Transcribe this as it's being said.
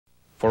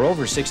For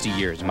over 60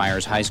 years,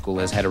 Meyers High School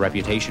has had a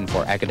reputation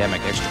for academic,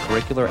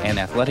 extracurricular, and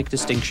athletic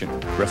distinction.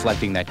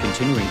 Reflecting that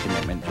continuing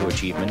commitment to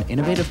achievement,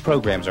 innovative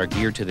programs are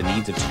geared to the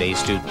needs of today's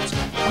students.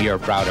 We are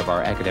proud of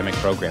our academic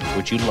programs,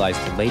 which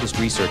utilize the latest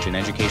research and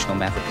educational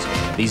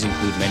methods. These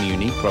include many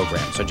unique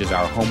programs, such as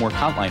our Homework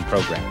Hotline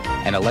program,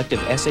 an elective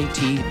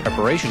SAT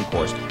preparation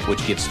course,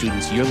 which gives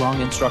students year-long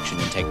instruction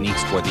and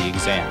techniques toward the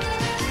exam.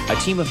 A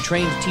team of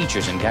trained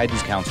teachers and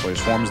guidance counselors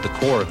forms the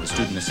core of the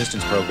student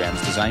assistance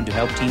programs designed to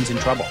help teens in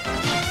trouble.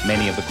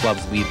 Many of the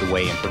clubs lead the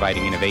way in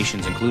providing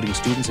innovations, including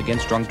Students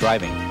Against Drunk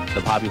Driving,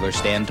 the popular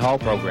Stand Tall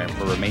program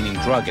for remaining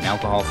drug and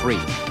alcohol-free.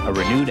 A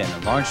renewed and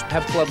enlarged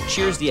pep club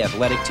cheers the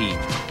athletic team.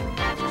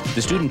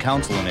 The Student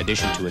Council, in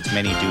addition to its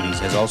many duties,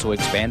 has also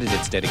expanded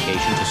its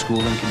dedication to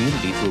school and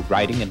community through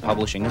writing and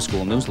publishing a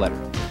school newsletter.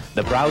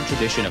 The proud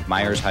tradition of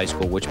Meyers High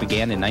School, which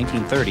began in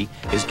 1930,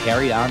 is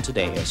carried on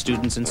today as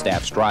students and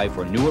staff strive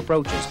for new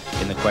approaches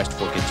in the quest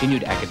for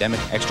continued academic,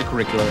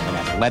 extracurricular, and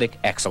athletic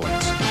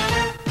excellence.